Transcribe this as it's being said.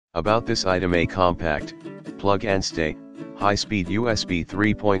About this item: a compact, plug-and-stay, high-speed USB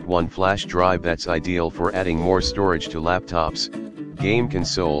 3.1 flash drive that's ideal for adding more storage to laptops, game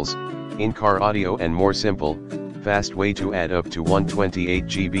consoles, in-car audio and more. Simple, fast way to add up to 128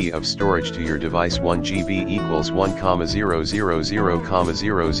 GB of storage to your device. 1 GB equals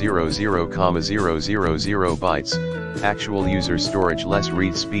 1,000,000,000,000 bytes, actual user storage less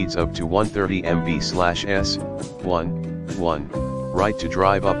read speeds up to 130 MB/s, 1. Write to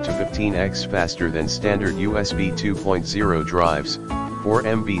drive up to 15x faster than standard USB 2.0 drives, 4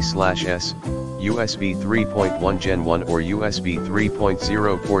 MB/s, USB 3.1 Gen 1 or USB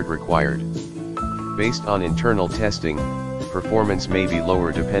 3.0 port required. Based on internal testing, performance may be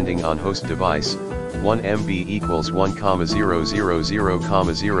lower depending on host device. 1 MB equals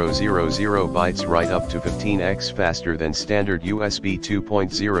 1,000,000,000 bytes, write up to 15x faster than standard USB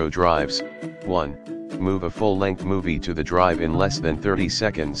 2.0 drives. 1. Move a full-length movie to the drive in less than 30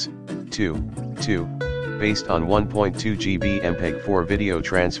 seconds. 2. Based on 1.2 GB MPEG-4 video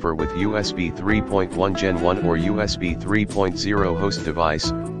transfer with USB 3.1 Gen 1 or USB 3.0 host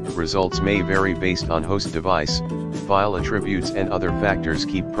device, results may vary based on host device, file attributes and other factors.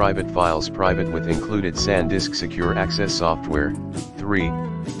 Keep private files private with included SanDisk secure access software. 3.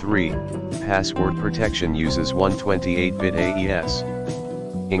 Password protection uses 128-bit AES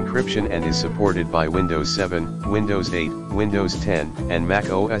encryption and is supported by Windows 7, Windows 8, Windows 10, and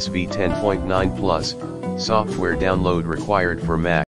Mac OS v 10.9 Plus. Software download required for Mac.